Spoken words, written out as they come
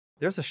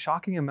There's a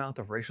shocking amount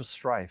of racial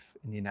strife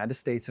in the United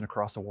States and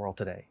across the world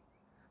today.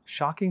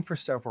 Shocking for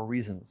several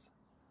reasons.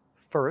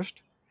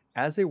 First,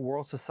 as a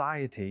world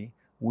society,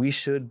 we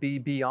should be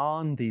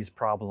beyond these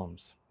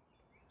problems.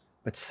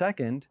 But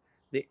second,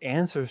 the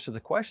answers to the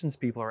questions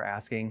people are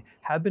asking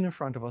have been in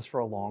front of us for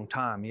a long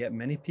time, yet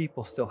many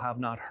people still have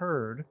not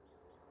heard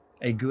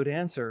a good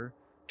answer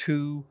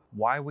to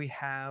why we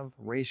have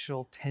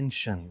racial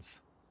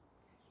tensions.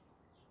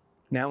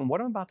 Now, in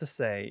what I'm about to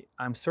say,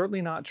 I'm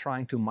certainly not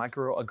trying to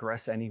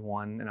microaggress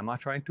anyone, and I'm not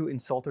trying to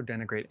insult or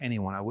denigrate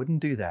anyone. I wouldn't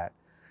do that.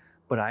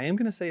 But I am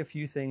going to say a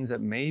few things that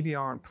maybe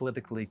aren't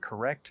politically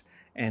correct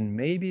and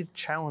maybe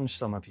challenge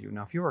some of you.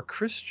 Now, if you're a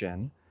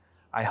Christian,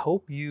 I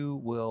hope you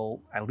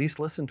will at least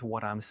listen to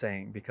what I'm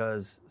saying,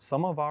 because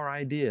some of our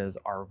ideas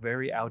are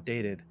very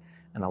outdated,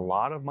 and a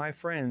lot of my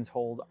friends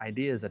hold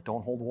ideas that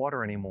don't hold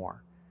water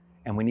anymore,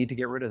 and we need to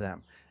get rid of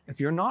them. If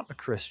you're not a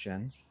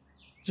Christian,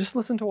 just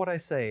listen to what I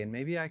say, and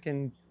maybe I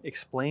can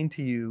explain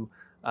to you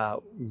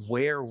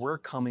where we're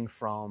coming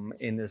from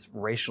in this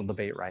racial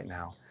debate right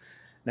now.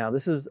 Now,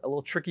 this is a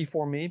little tricky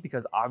for me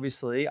because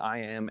obviously I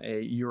am a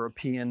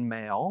European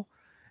male,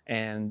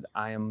 and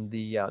I am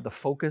the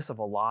focus of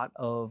a lot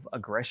of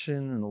aggression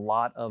and a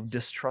lot of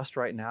distrust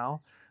right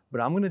now. But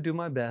I'm going to do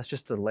my best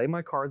just to lay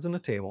my cards on the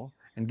table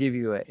and give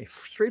you a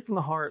straight from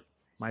the heart,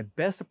 my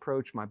best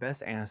approach, my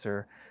best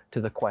answer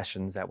to the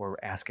questions that we're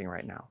asking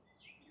right now.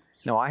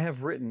 Now, I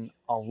have written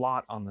a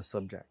lot on the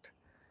subject.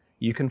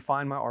 You can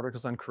find my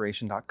articles on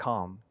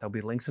creation.com. There'll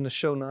be links in the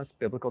show notes,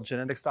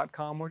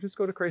 biblicalgenetics.com, or just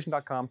go to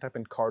creation.com, type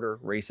in Carter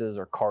races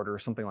or Carter,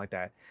 something like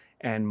that,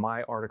 and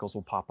my articles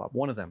will pop up.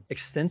 One of them,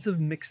 extensive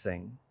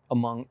mixing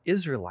among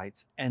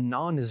Israelites and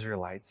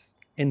non-Israelites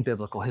in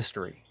biblical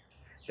history.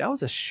 That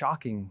was a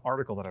shocking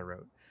article that I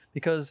wrote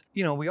because,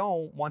 we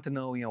all want to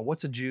know,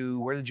 what's a Jew,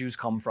 where the Jews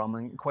come from,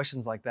 and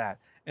questions like that.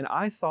 And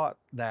I thought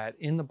that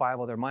in the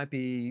Bible, there might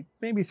be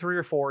maybe 3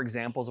 or 4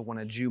 examples of when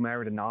a Jew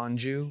married a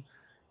non-Jew.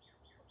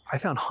 I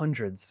found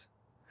hundreds.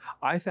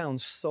 I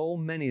found so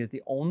many that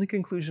the only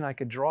conclusion I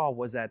could draw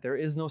was that there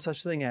is no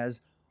such thing as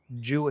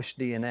Jewish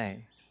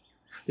DNA.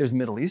 There's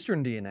Middle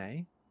Eastern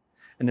DNA.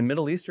 And the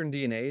Middle Eastern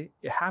DNA,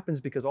 it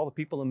happens because all the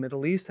people in the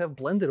Middle East have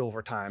blended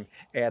over time.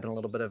 Add a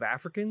little bit of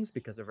Africans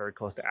because they're very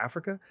close to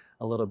Africa,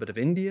 a little bit of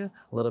India,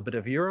 a little bit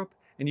of Europe,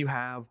 and you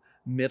have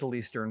Middle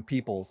Eastern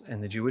peoples.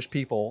 And the Jewish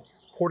people,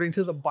 according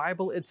to the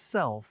Bible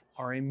itself,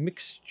 are a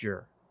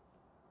mixture.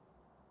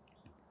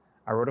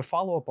 I wrote a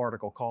follow-up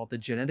article called The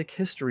Genetic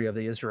History of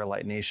the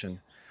Israelite Nation,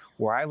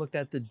 where I looked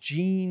at the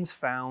genes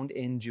found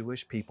in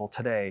Jewish people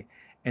today,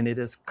 and it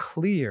is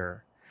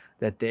clear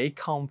that they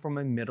come from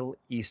a Middle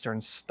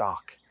Eastern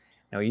stock.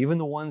 Now, even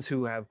the ones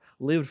who have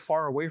lived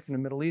far away from the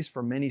Middle East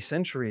for many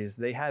centuries,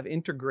 they have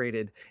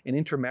integrated and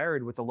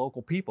intermarried with the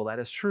local people. That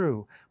is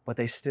true, but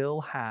they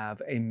still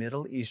have a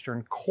Middle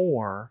Eastern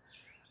core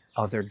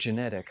of their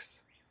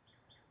genetics.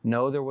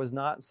 No, there was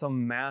not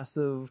some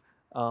massive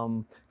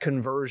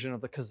conversion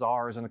of the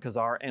Khazars and the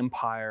Khazar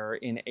Empire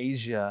in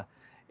Asia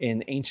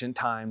in ancient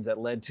times that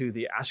led to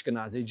the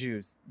Ashkenazi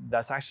Jews.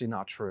 That's actually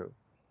not true.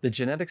 The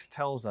genetics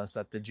tells us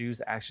that the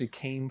Jews actually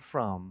came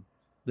from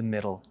the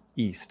Middle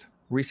East.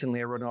 Recently,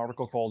 I wrote an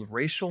article called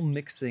Racial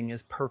Mixing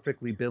is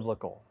Perfectly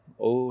Biblical.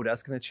 Oh,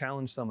 that's going to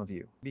challenge some of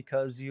you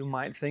because you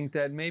might think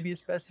that maybe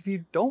it's best if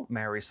you don't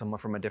marry someone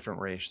from a different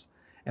race.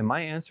 And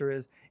my answer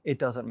is, it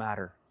doesn't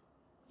matter.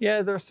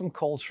 Yeah, there's some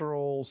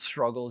cultural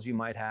struggles you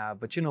might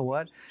have, but you know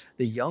what?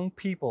 The young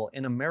people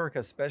in America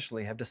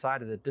especially have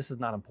decided that this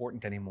is not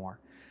important anymore.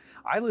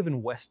 I live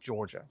in West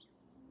Georgia.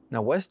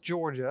 Now, West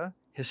Georgia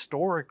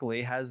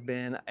historically has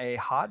been a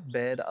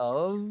hotbed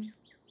of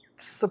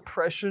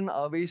suppression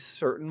of a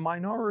certain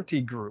minority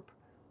group.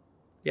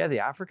 Yeah, the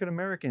African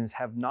Americans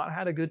have not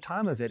had a good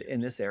time of it in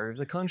this area of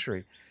the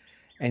country.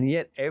 And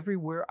yet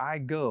everywhere I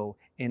go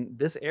in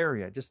this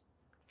area, just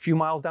a few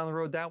miles down the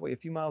road that way, a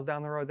few miles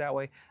down the road that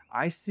way,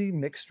 I see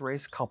mixed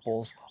race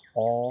couples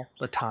all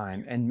the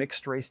time and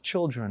mixed race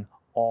children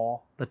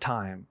all the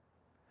time.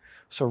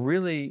 So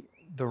really,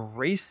 the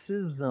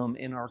racism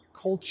in our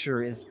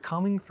culture is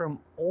coming from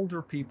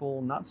older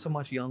people, not so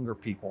much younger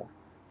people,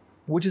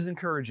 which is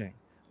encouraging,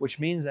 which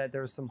means that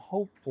there's some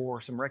hope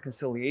for some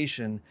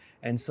reconciliation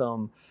and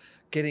some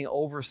getting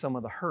over some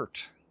of the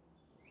hurt.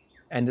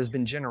 And there's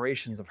been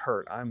generations of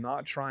hurt. I'm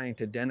not trying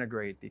to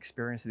denigrate the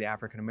experience of the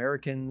African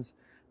Americans,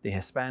 the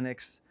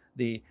Hispanics,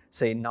 the,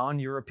 say,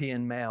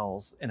 non-European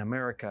males in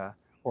America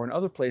or in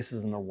other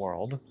places in the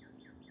world.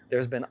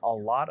 There's been a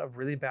lot of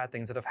really bad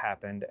things that have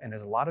happened, and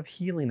there's a lot of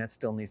healing that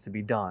still needs to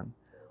be done.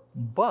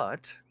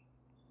 But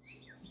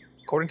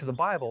according to the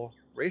Bible,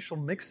 racial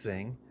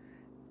mixing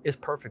is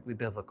perfectly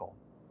biblical.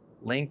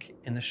 Link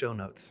in the show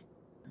notes.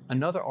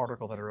 Another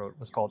article that I wrote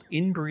was called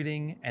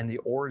Inbreeding and the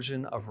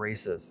Origin of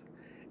Races.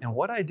 And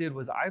what I did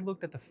was I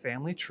looked at the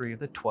family tree of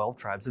the 12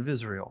 tribes of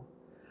Israel.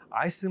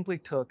 I simply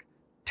took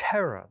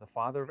Terah, the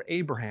father of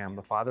Abraham,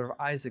 the father of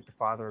Isaac, the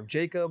father of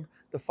Jacob,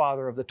 the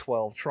father of the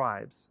 12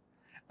 tribes.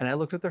 And I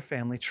looked at their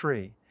family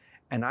tree,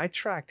 and I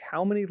tracked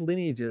how many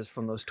lineages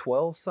from those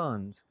 12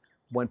 sons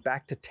went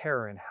back to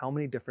Terah in how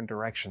many different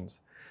directions?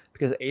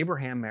 Because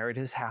Abraham married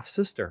his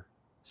half-sister,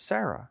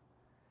 Sarah.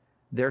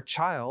 Their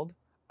child,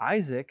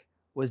 Isaac,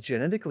 was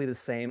genetically the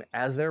same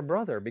as their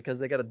brother because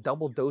they got a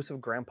double dose of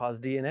grandpa's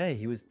DNA.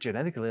 He was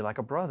genetically like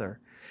a brother.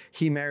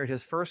 He married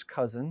his first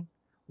cousin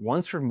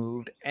once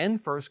removed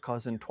and first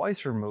cousin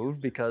twice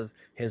removed because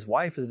his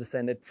wife is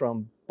descended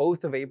from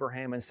both of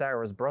Abraham and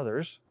Sarah's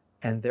brothers.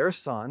 And their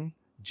son,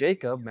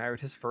 Jacob,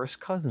 married his first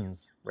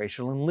cousins,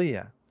 Rachel and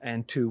Leah,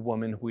 and two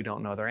women who we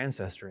don't know their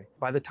ancestry.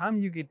 By the time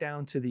you get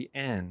down to the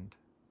end,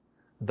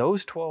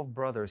 those 12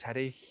 brothers had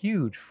a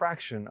huge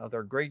fraction of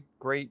their great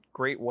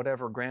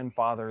whatever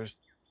grandfather's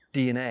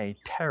DNA,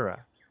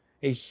 Terah,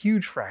 a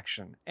huge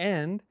fraction.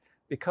 And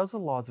because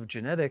of the laws of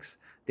genetics,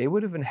 they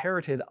would have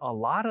inherited a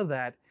lot of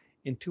that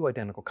in two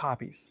identical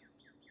copies.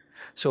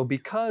 So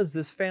because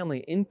this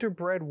family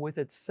interbred with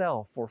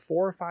itself for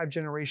 4 or 5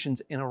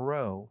 generations in a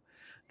row,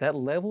 that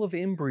level of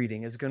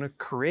inbreeding is going to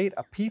create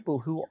a people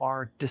who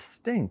are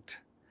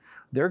distinct.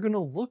 They're going to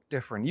look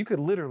different. You could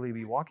literally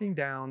be walking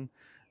down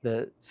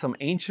some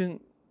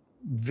ancient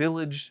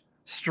village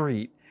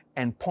street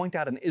and point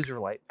out an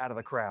Israelite out of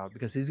the crowd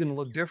because he's going to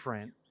look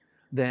different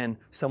than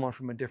someone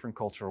from a different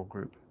cultural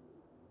group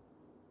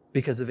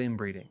because of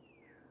inbreeding.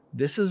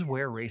 This is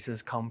where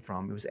races come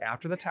from. It was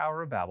after the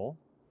Tower of Babel,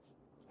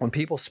 when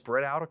people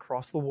spread out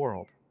across the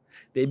world,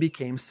 they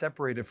became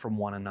separated from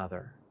one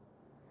another.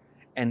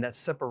 And that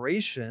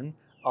separation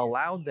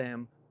allowed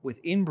them, with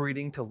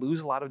inbreeding, to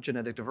lose a lot of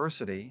genetic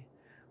diversity,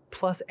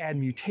 plus add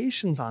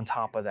mutations on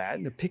top of that,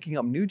 and picking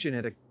up new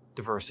genetic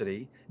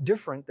diversity,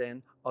 different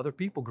than other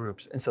people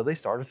groups. And so they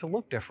started to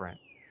look different.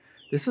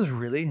 This is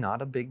really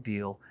not a big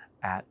deal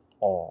at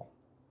all.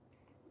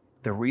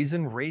 The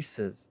reason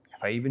races,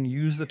 if I even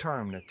use the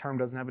term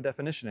doesn't have a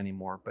definition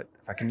anymore, but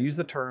if I can use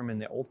the term in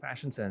the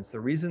old-fashioned sense, the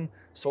reason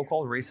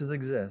so-called races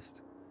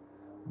exist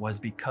was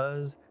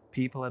because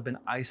people have been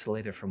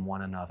isolated from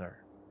one another.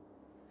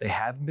 They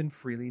haven't been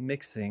freely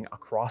mixing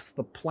across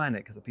the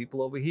planet because the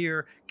people over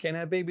here can't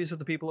have babies with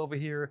the people over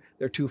here.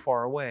 They're too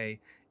far away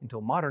until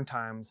modern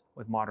times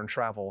with modern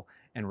travel,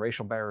 and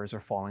racial barriers are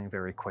falling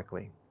very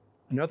quickly.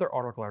 Another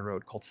article I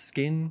wrote called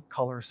Skin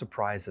Color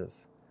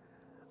Surprises.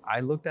 I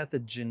looked at the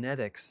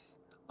genetics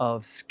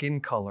of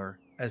skin color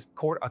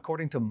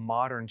according to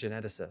modern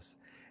geneticists.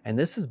 And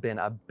this has been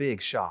a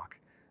big shock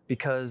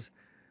because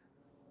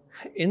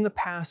in the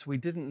past, we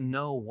didn't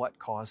know what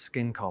caused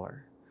skin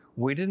color.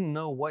 We didn't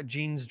know what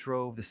genes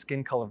drove the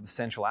skin color of the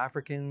Central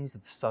Africans, the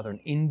Southern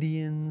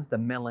Indians, the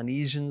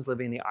Melanesians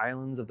living in the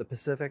islands of the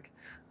Pacific,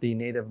 the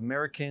Native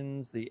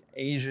Americans, the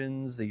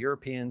Asians, the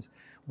Europeans.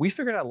 We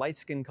figured out light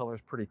skin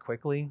colors pretty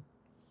quickly.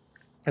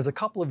 There's a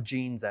couple of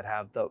genes that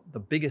have the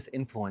biggest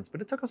influence,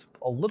 but it took us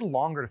a little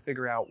longer to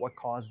figure out what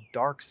caused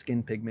dark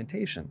skin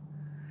pigmentation.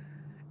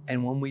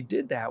 And when we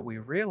did that, we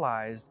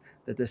realized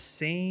that the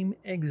same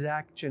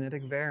exact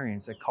genetic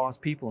variants that cause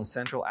people in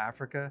Central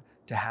Africa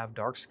to have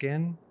dark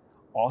skin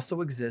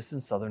also exists in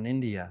Southern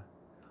India,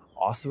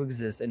 also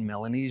exists in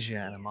Melanesia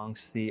and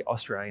amongst the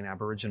Australian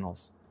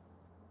Aboriginals.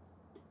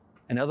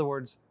 In other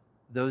words,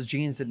 those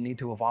genes didn't need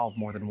to evolve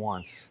more than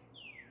once.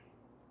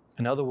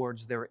 In other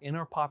words, they were in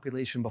our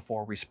population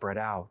before we spread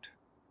out.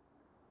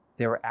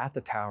 They were at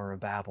the Tower of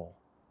Babel.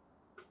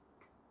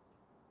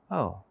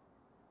 Oh,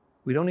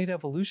 we don't need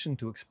evolution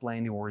to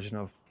explain the origin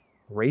of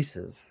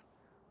races.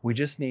 We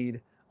just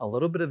need a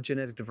little bit of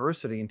genetic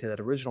diversity into that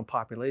original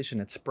population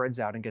that spreads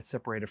out and gets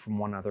separated from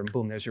one another, and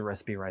boom, there's your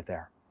recipe right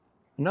there.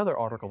 Another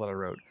article that I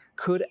wrote,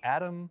 could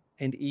Adam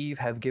and Eve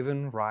have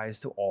given rise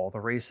to all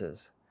the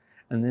races?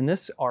 And in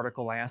this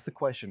article, I asked the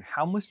question,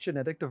 how much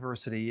genetic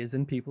diversity is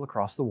in people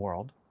across the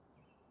world?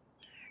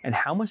 And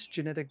how much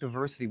genetic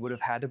diversity would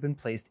have had to have been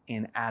placed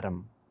in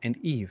Adam and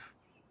Eve?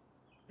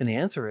 And the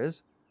answer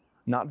is,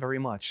 not very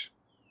much.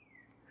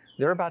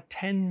 There are about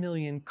 10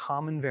 million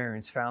common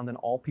variants found in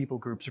all people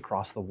groups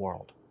across the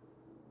world.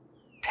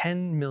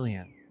 10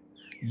 million.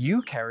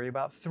 You carry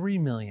about 3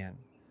 million.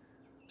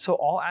 So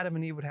all Adam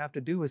and Eve would have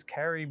to do is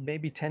carry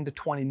maybe 10 to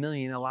 20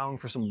 million, allowing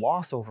for some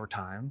loss over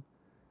time.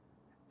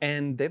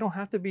 And they don't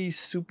have to be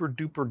super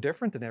duper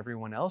different than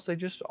everyone else. They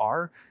just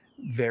are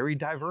very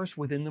diverse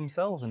within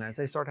themselves. And as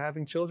they start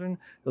having children,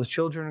 those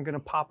children are going to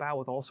pop out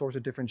with all sorts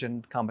of different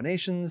genetic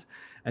combinations.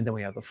 And then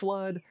we have the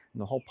flood,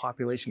 and the whole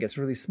population gets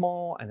really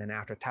small. And then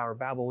after Tower of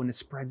Babel, when it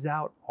spreads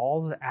out,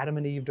 all the Adam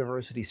and Eve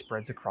diversity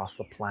spreads across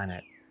the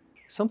planet.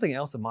 Something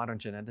else that modern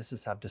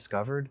geneticists have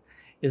discovered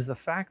is the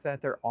fact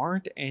that there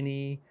aren't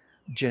any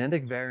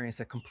genetic variants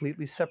that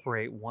completely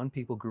separate one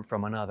people group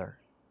from another.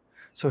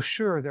 So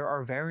sure, there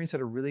are variants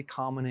that are really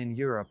common in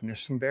Europe, and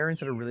there's some variants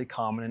that are really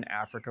common in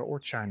Africa or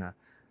China.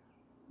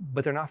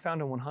 But they're not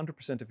found in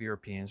 100% of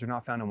Europeans, they're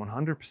not found in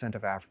 100%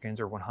 of Africans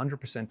or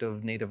 100%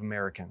 of Native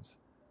Americans.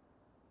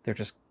 They're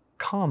just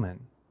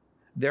common.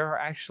 There are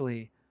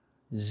actually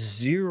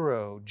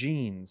 0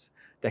 genes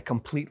that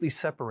completely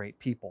separate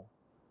people.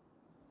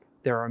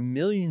 There are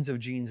millions of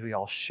genes we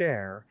all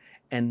share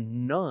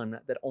and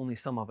none that only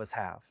some of us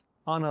have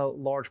on a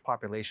large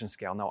population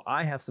scale. Now,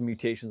 I have some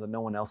mutations that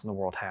no one else in the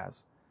world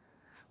has.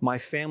 My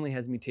family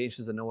has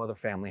mutations that no other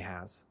family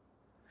has.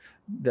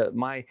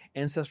 My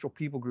ancestral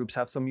people groups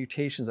have some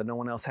mutations that no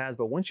one else has,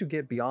 but once you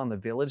get beyond the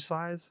village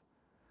size,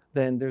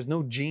 then there's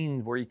no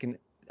gene where you can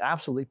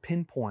absolutely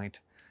pinpoint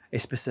a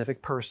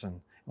specific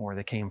person and where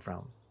they came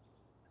from.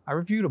 I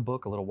reviewed a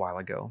book a little while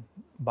ago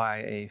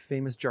by a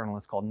famous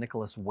journalist called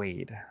Nicholas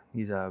Wade.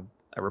 He's a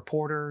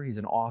reporter, he's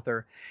an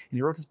author, and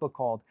he wrote this book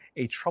called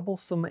A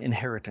Troublesome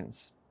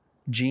Inheritance: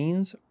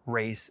 Genes,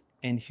 Race,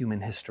 and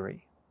Human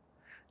History.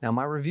 Now,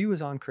 my review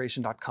is on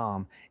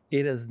creation.com.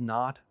 It is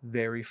not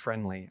very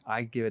friendly.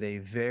 I give it a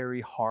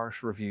very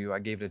harsh review. I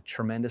gave it a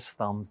tremendous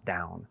thumbs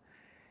down.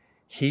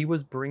 He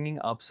was bringing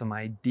up some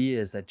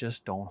ideas that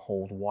just don't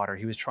hold water.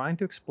 He was trying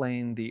to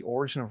explain the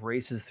origin of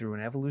races through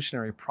an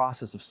evolutionary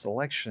process of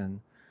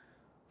selection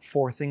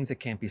for things that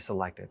can't be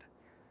selected.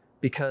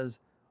 Because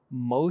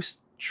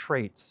most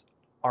traits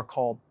are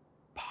called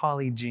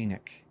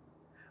polygenic.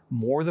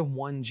 More than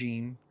one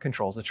gene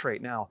controls a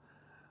trait. Now,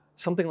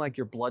 something like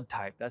your blood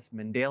type, that's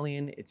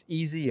Mendelian. It's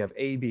easy. You have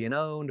A, B, and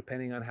O,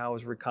 depending on how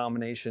it's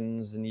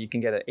recombinations, and you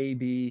can get an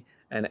AB,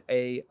 an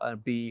A, a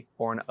B,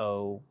 or an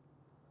O.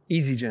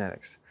 Easy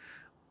genetics.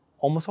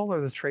 Almost all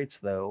other traits,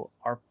 though,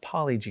 are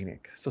polygenic.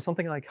 So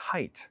something like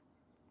height.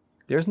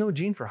 There's no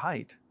gene for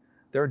height.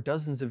 There are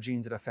dozens of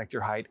genes that affect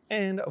your height,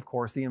 and of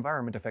course, the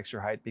environment affects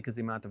your height because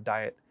the amount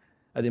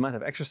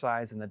of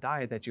exercise and the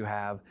diet that you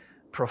have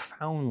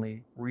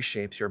profoundly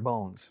reshapes your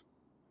bones.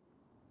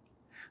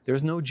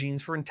 There's no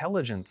genes for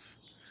intelligence.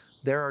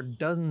 There are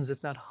dozens,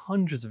 if not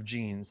hundreds of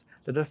genes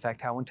that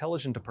affect how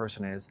intelligent a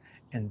person is,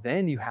 and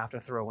then you have to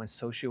throw in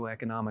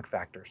socioeconomic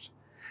factors.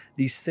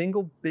 The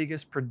single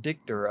biggest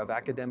predictor of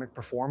academic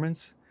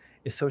performance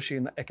is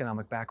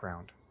socioeconomic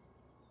background,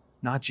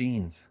 not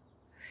genes.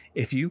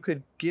 If you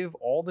could give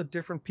all the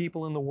different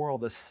people in the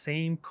world the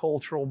same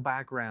cultural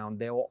background,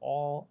 they will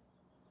all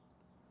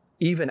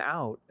even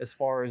out as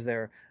far as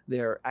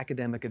their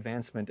academic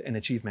advancement and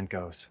achievement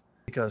goes.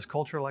 Because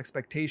cultural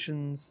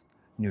expectations,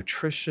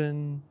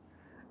 nutrition,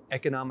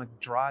 economic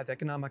drive,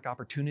 economic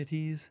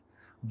opportunities,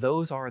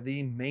 those are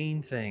the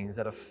main things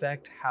that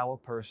affect how a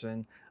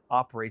person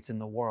operates in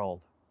the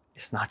world.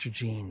 It's not your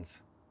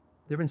genes.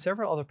 There have been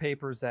several other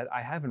papers that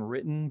I haven't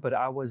written, but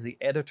I was the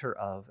editor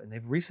of, and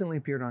they've recently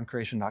appeared on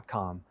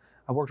creation.com.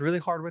 I worked really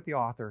hard with the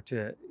author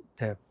to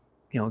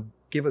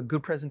give a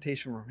good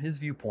presentation from his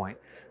viewpoint,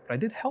 but I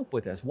did help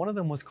with this. One of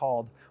them was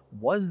called,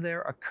 Was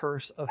There a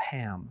Curse of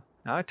Ham?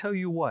 Now, I tell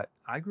you what,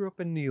 I grew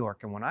up in New York,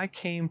 and when I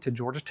came to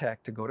Georgia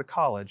Tech to go to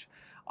college,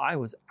 I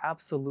was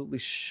absolutely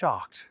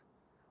shocked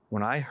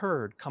when I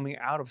heard coming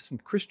out of some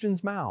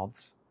Christians'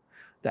 mouths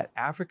that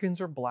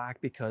Africans are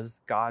black because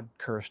God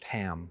cursed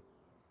Ham.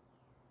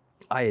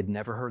 I had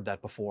never heard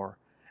that before,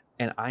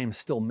 and I am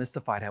still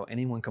mystified how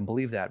anyone can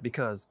believe that,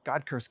 because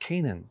God cursed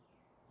Canaan,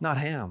 not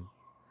Ham.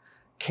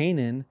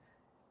 Canaan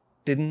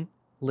didn't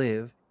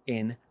live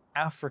in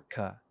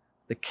Africa.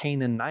 The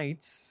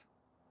Canaanites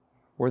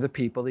were the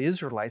people the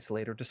Israelites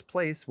later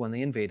displaced when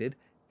they invaded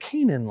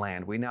Canaan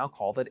land. We now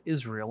call that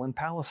Israel and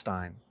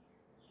Palestine.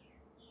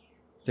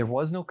 There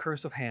was no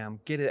curse of Ham.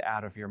 Get it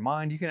out of your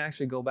mind. You can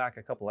actually go back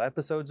a couple of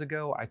episodes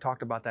ago. I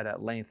talked about that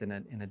at length in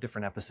a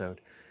different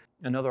episode.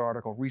 Another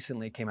article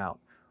recently came out.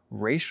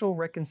 Racial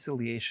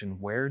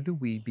reconciliation, where do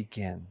we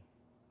begin?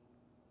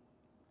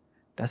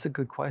 That's a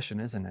good question,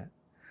 isn't it?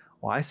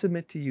 Well, I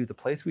submit to you the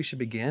place we should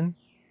begin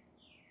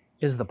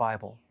is the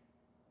Bible.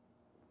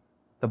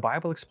 The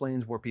Bible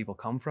explains where people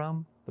come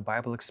from. The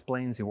Bible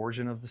explains the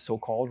origin of the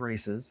so-called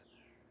races.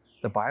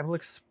 The Bible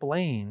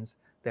explains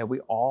that we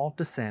all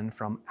descend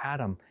from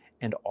Adam,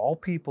 and all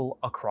people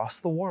across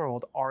the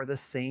world are the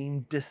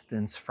same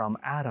distance from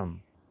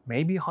Adam.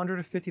 Maybe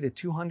 150 to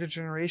 200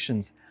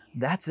 generations.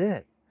 That's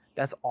it.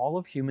 That's all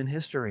of human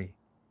history.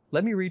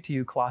 Let me read to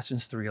you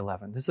Colossians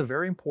 3:11. This is a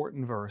very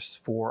important verse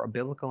for a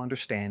biblical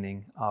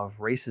understanding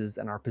of races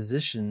and our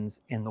positions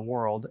in the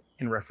world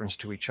in reference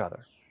to each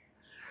other.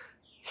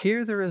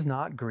 Here there is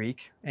not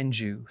Greek and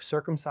Jew,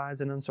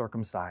 circumcised and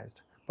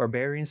uncircumcised,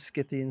 barbarian,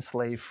 Scythian,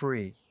 slave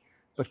free,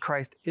 but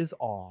Christ is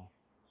all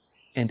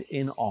and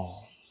in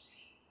all.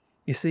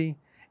 You see,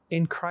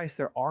 in Christ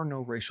there are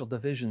no racial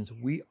divisions.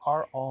 We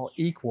are all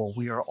equal.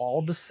 We are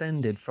all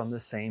descended from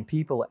the same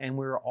people, and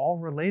we are all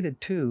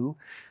related to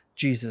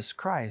Jesus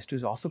Christ,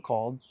 who's also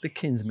called the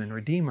kinsman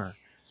redeemer.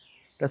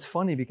 That's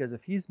funny, because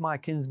if he's my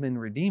kinsman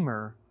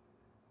redeemer,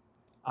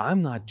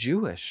 I'm not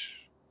Jewish.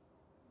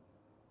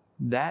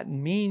 That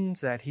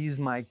means that he's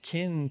my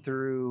kin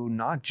through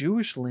not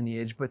Jewish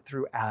lineage, but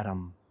through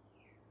Adam.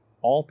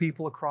 All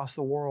people across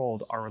the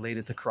world are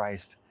related to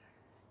Christ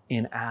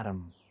in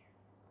Adam.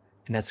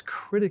 And that's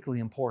critically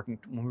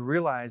important when we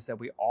realize that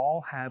we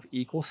all have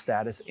equal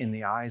status in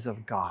the eyes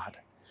of God.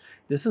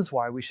 This is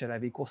why we should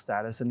have equal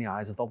status in the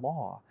eyes of the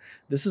law.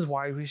 This is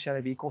why we should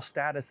have equal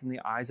status in the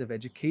eyes of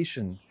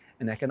education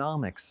and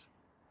economics.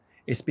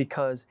 It's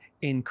because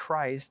in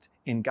Christ,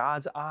 in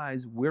God's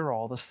eyes, we're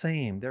all the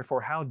same.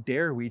 Therefore, how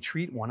dare we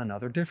treat one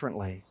another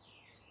differently?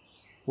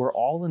 We're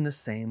all in the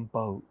same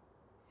boat.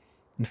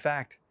 In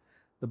fact,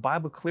 The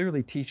Bible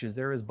clearly teaches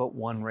there is but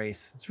one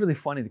race. It's really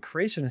funny. The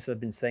creationists have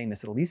been saying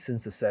this at least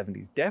since the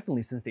 70s,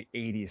 definitely since the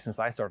 80s, since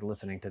I started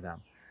listening to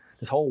them.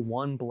 This whole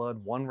one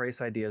blood, one race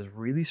idea is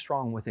really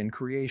strong within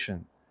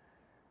creation.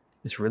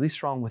 It's really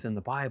strong within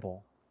the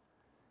Bible.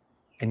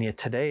 And yet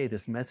today,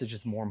 this message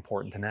is more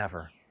important than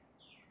ever.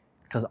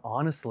 Because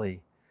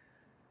honestly,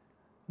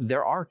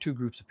 there are two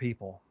groups of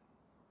people,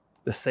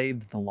 the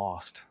saved and the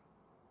lost,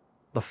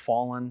 the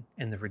fallen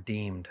and the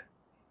redeemed,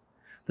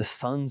 the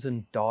sons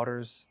and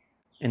daughters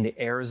and the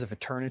heirs of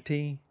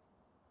eternity,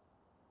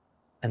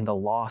 and the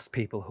lost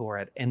people who are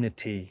at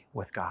enmity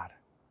with God.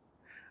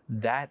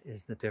 That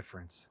is the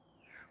difference.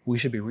 We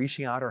should be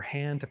reaching out our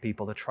hand to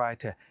people to try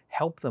to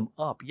help them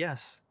up,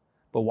 yes.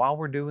 But while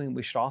we're doing,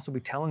 we should also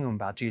be telling them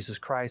about Jesus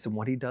Christ and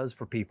what He does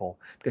for people,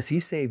 because He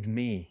saved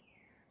me.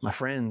 My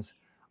friends,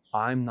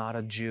 I'm not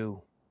a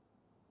Jew.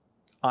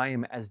 I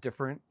am as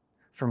different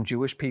from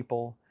Jewish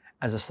people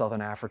as a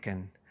Southern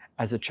African,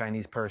 as a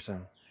Chinese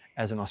person,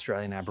 as an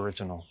Australian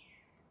Aboriginal.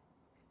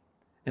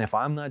 And if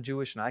I'm not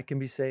Jewish and I can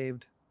be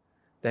saved,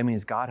 that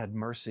means God had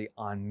mercy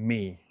on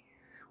me.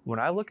 When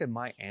I look at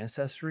my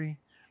ancestry,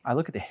 I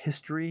look at the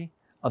history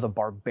of the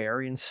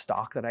barbarian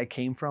stock that I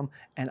came from,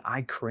 and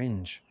I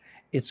cringe.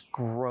 It's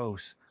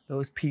gross.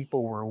 Those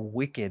people were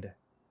wicked.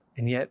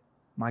 And yet,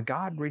 my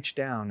God reached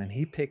down and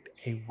He picked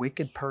a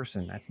wicked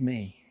person, that's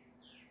me.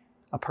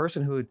 A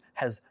person who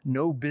has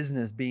no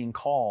business being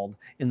called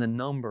in the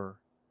number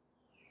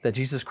that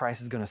Jesus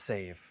Christ is going to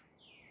save.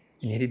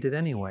 And yet He did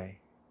anyway.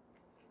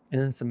 And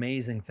it's an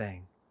amazing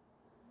thing.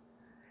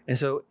 And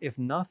so if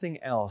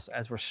nothing else,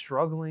 as we're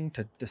struggling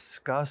to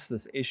discuss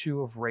this issue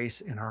of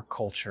race in our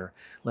culture,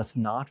 let's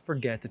not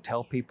forget to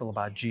tell people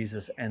about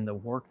Jesus and the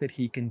work that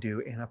He can do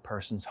in a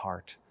person's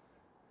heart.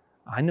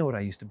 I know what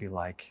I used to be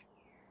like.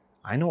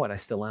 I know what I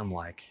still am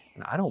like.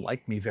 And I don't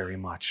like me very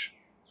much.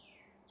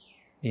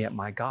 Yet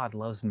my God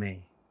loves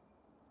me.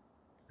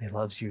 He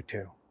loves you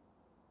too.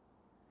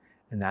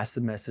 And that's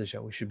the message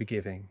that we should be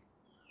giving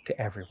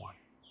to everyone.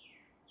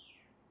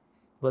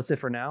 That's it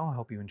for now. I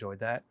hope you enjoyed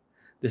that.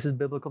 This is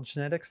Biblical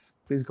Genetics.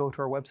 Please go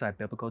to our website,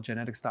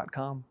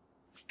 biblicalgenetics.com.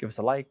 Give us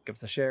a like, give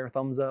us a share,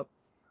 thumbs up.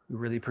 We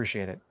really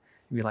appreciate it.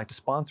 If you'd like to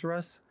sponsor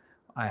us,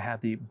 I have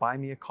the Buy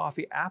Me a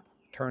Coffee app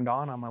turned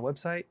on my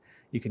website.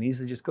 You can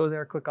easily just go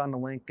there, click on the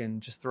link,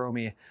 and just throw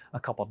me a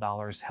couple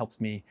dollars.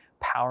 Helps me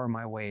power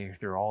my way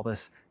through all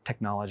this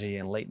technology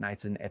and late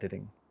nights in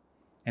editing.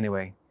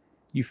 Anyway,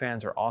 you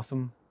fans are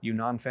awesome. You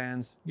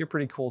non-fans, you're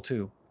pretty cool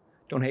too.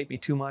 Don't hate me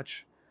too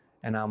much.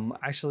 And I'm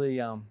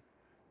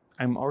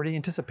already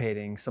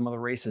anticipating some of the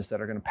racists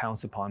that are going to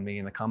pounce upon me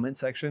in the comment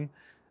section.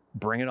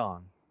 Bring it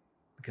on,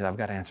 because I've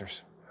got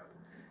answers.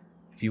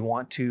 If you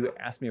want to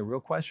ask me a real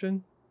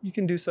question, you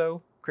can do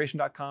so.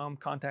 Creation.com,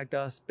 contact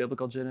us,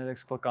 Biblical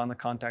Genetics, click on the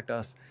contact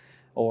us,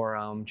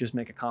 or just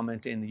make a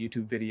comment in the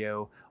YouTube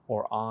video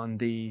or on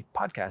the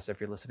podcast if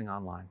you're listening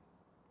online.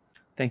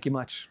 Thank you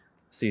much.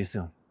 See you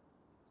soon.